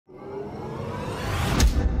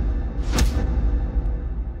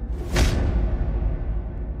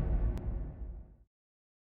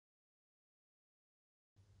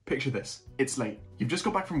Picture this, it's late, you've just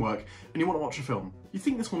got back from work and you want to watch a film. You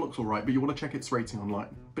think this one looks alright, but you want to check its rating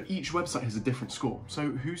online. But each website has a different score, so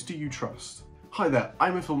whose do you trust? Hi there,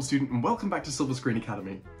 I'm a film student and welcome back to Silver Screen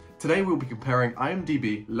Academy. Today we'll be comparing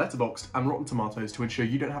IMDb, Letterboxd and Rotten Tomatoes to ensure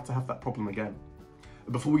you don't have to have that problem again.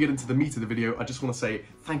 Before we get into the meat of the video, I just want to say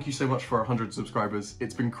thank you so much for our 100 subscribers.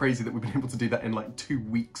 It's been crazy that we've been able to do that in like 2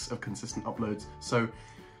 weeks of consistent uploads, so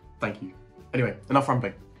thank you. Anyway, enough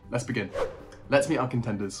rambling, let's begin. Let's meet our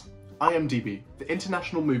contenders. IMDb, the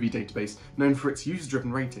international movie database known for its user-driven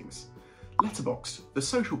ratings. Letterboxd, the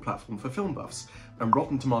social platform for film buffs. And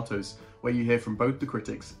Rotten Tomatoes, where you hear from both the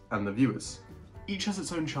critics and the viewers. Each has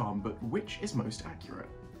its own charm, but which is most accurate?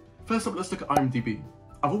 First up, let's look at IMDb.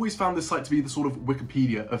 I've always found this site to be the sort of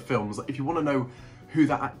Wikipedia of films. Like, if you want to know who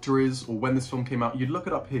that actor is or when this film came out, you'd look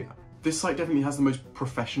it up here. This site definitely has the most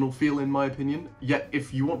professional feel in my opinion, yet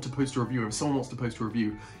if you want to post a review, or if someone wants to post a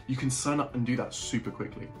review, you can sign up and do that super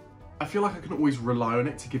quickly. I feel like I can always rely on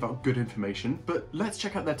it to give out good information, but let's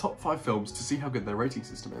check out their top 5 films to see how good their rating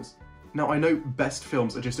system is. Now I know best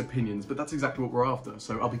films are just opinions, but that's exactly what we're after,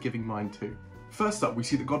 so I'll be giving mine too. First up, we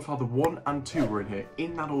see that Godfather 1 and 2 were in here,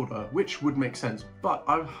 in that order, which would make sense, but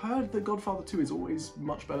I've heard that Godfather 2 is always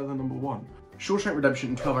much better than number 1. Shawshank Redemption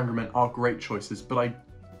and 12 Angry Men are great choices, but I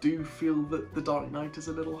do feel that The Dark Knight is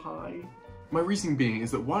a little high. My reasoning being is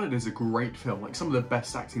that while it is a great film, like some of the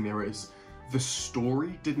best acting there is, the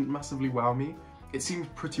story didn't massively wow me. It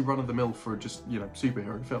seemed pretty run-of-the-mill for just, you know,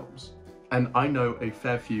 superhero films. And I know a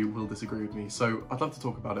fair few will disagree with me, so I'd love to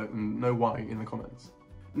talk about it and know why in the comments.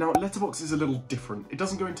 Now, Letterboxd is a little different. It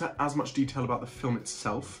doesn't go into as much detail about the film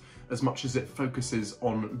itself, as much as it focuses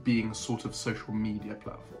on being a sort of social media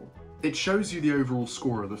platform. It shows you the overall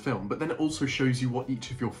score of the film, but then it also shows you what each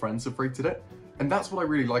of your friends have rated it. And that's what I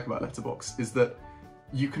really like about Letterboxd, is that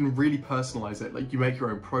you can really personalize it. Like, you make your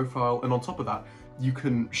own profile, and on top of that, you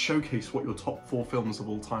can showcase what your top 4 films of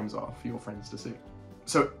all times are for your friends to see.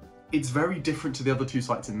 So it's very different to the other 2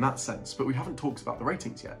 sites in that sense, but we haven't talked about the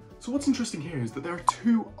ratings yet. So what's interesting here is that there are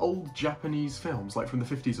 2 old Japanese films, like from the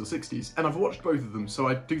 50s or 60s, and I've watched both of them, so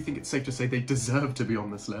I do think it's safe to say they deserve to be on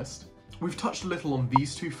this list. We've touched a little on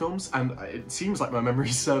these 2 films, and it seems like my memory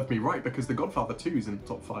served me right, because The Godfather 2 is in the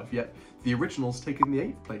top 5, yet the original's taken the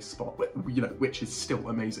 8th place spot, you know, which is still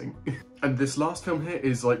amazing. And this last film here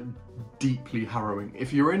is like deeply harrowing.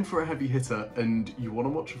 If you're in for a heavy hitter and you want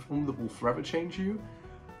to watch a film that will forever change you,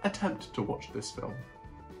 attempt to watch this film.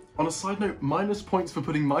 On a side note, minus points for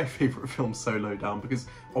putting my favourite film so low down, because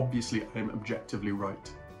obviously I am objectively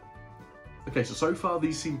right. Okay, so far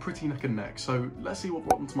these seem pretty neck and neck, so let's see what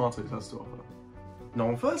Rotten Tomatoes has to offer. Now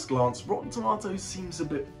on first glance, Rotten Tomatoes seems a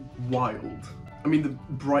bit wild. I mean, the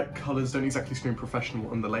bright colours don't exactly scream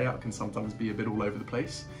professional and the layout can sometimes be a bit all over the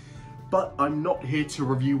place. But I'm not here to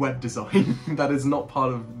review web design. That is not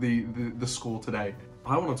part of the score today.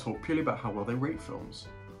 I want to talk purely about how well they rate films.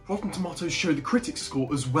 Rotten Tomatoes show the critics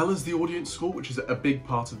score as well as the audience score, which is a big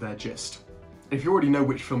part of their gist. If you already know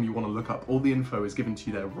which film you want to look up, all the info is given to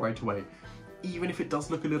you there right away. Even if it does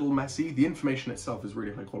look a little messy, the information itself is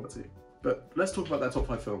really high quality. But let's talk about their top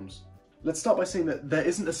 5 films. Let's start by saying that there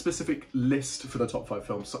isn't a specific list for the top 5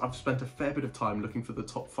 films, so I've spent a fair bit of time looking for the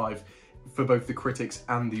top 5 for both the critics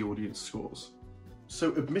and the audience scores.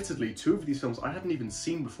 So admittedly, 2 of these films I hadn't even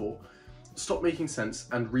seen before. Stop Making Sense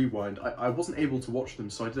and Rewind, I wasn't able to watch them,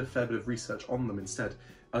 so I did a fair bit of research on them instead.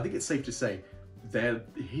 I think it's safe to say they're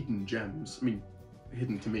hidden gems. I mean,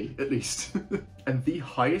 hidden to me, at least. And the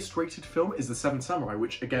highest rated film is The Seventh Samurai,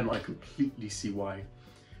 which again, I completely see why.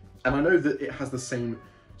 And I know that it has the same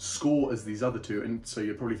score as these other 2, and so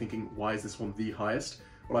you're probably thinking, why is this one the highest?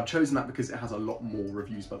 Well, I've chosen that because it has a lot more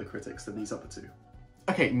reviews by the critics than these other 2.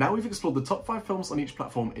 Okay, now we've explored the top 5 films on each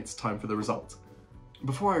platform, it's time for the result.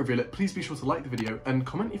 Before I reveal it, please be sure to like the video and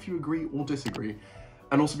comment if you agree or disagree,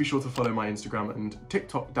 and also be sure to follow my Instagram and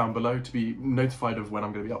TikTok down below to be notified of when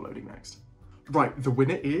I'm going to be uploading next. Right, the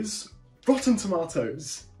winner is Rotten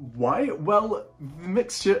Tomatoes. Why? Well, the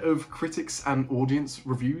mixture of critics and audience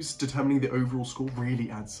reviews determining the overall score really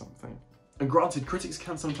adds something. And granted, critics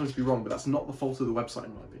can sometimes be wrong, but that's not the fault of the website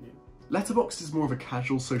in my opinion. Letterboxd is more of a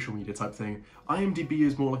casual social media type thing, IMDb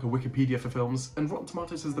is more like a Wikipedia for films, and Rotten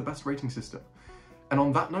Tomatoes has the best rating system. And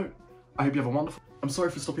on that note, I hope you have a wonderful... I'm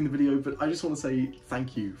sorry for stopping the video, but I just want to say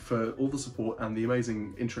thank you for all the support and the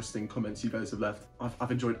amazing, interesting comments you guys have left.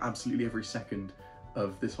 I've enjoyed absolutely every second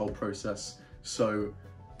of this whole process. So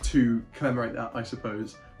to commemorate that, I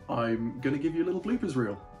suppose, I'm going to give you a little bloopers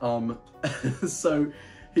reel. So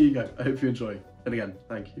here you go. I hope you enjoy. And again,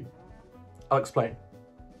 thank you. I'll explain.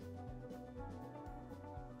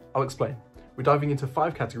 We're diving into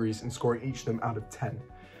 5 categories and scoring each of them out of 10.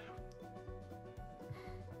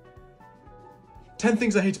 10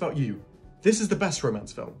 Things I Hate About You. This is the best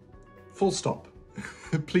romance film. Full stop.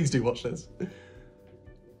 Please do watch this.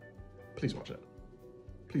 Please watch it.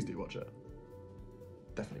 Please do watch it.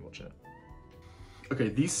 Definitely watch it. Okay,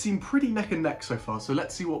 these seem pretty neck and neck so far, so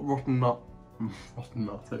let's see what Rotten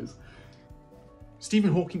Tomatoes.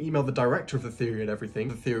 Stephen Hawking emailed the director of The Theory of Everything.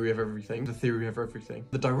 The Theory of Everything. The Theory of Everything.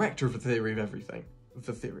 The director of The Theory of Everything.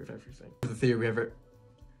 The Theory of Everything. The Theory of it.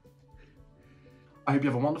 I hope you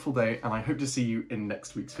have a wonderful day, and I hope to see you in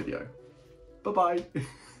next week's video. Bye-bye.